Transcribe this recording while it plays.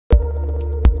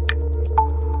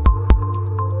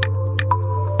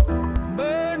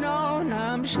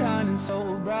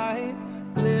so bright,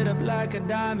 lit up like a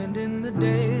diamond in the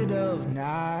dead of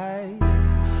night.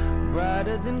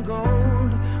 Brighter than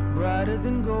gold, brighter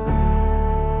than gold.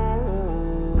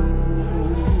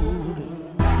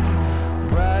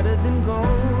 Brighter than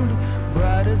gold,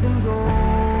 brighter than gold.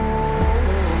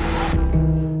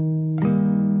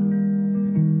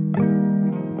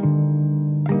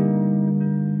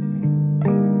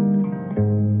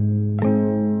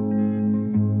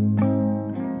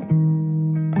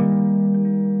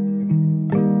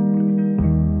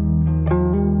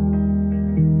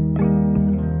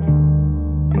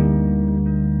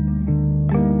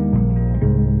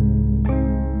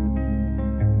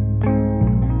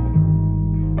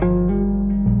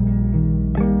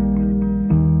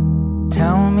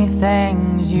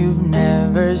 Things you've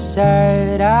never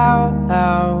said out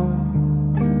loud.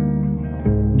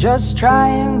 Just try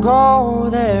and go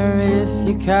there if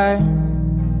you can.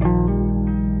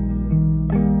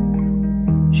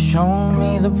 Show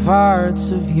me the parts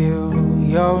of you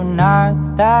you're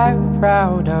not that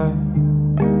proud of.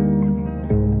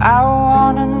 I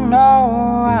wanna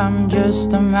know I'm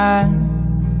just a man.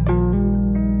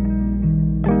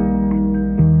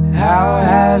 How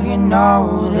have you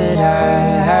know that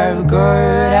I have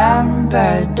good and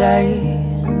bad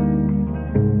days?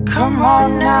 Come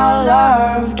on now,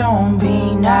 love, don't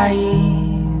be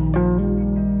naive.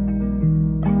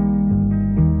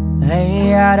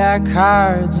 Lay out our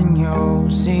cards and you'll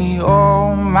see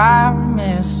all my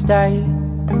mistakes.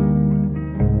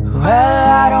 Well,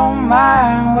 I don't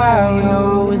mind while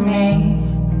you're with me.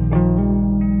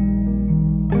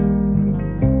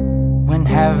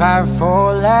 Have I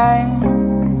fallen?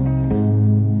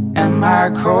 Am I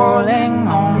crawling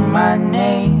on my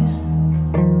knees?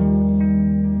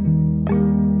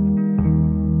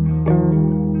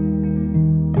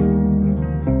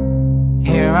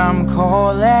 Here I'm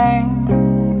calling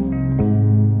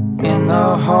in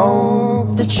the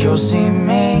hope that you'll see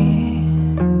me.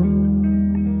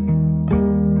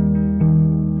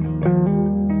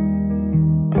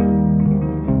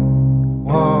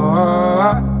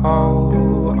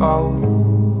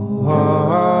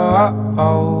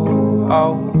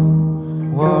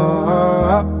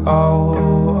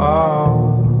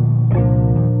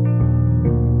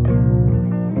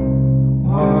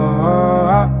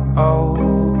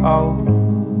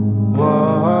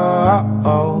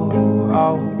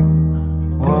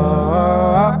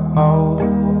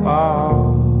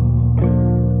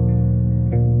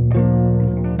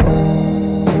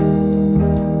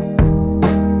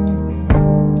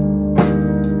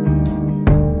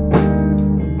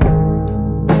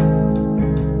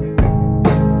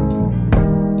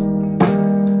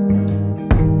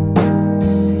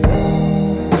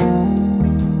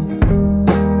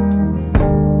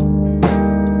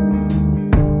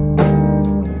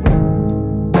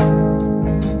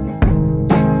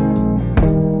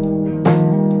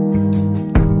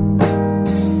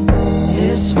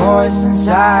 Voice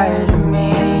inside of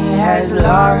me has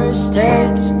lost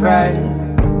its breath.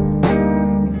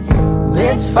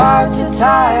 It's far too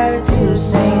tired to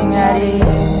sing at ease.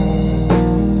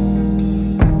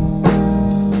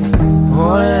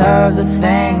 All of the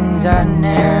things I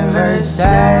never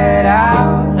said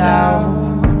out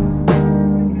loud,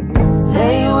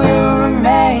 they will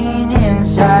remain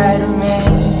inside of me.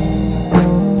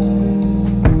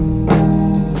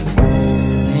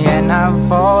 And I've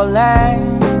fallen.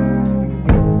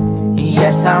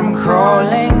 Yes, I'm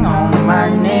crawling on my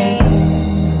knees.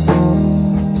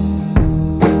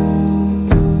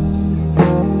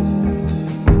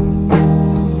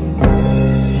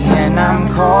 And I'm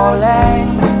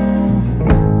calling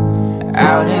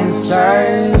out in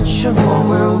search of what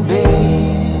will be.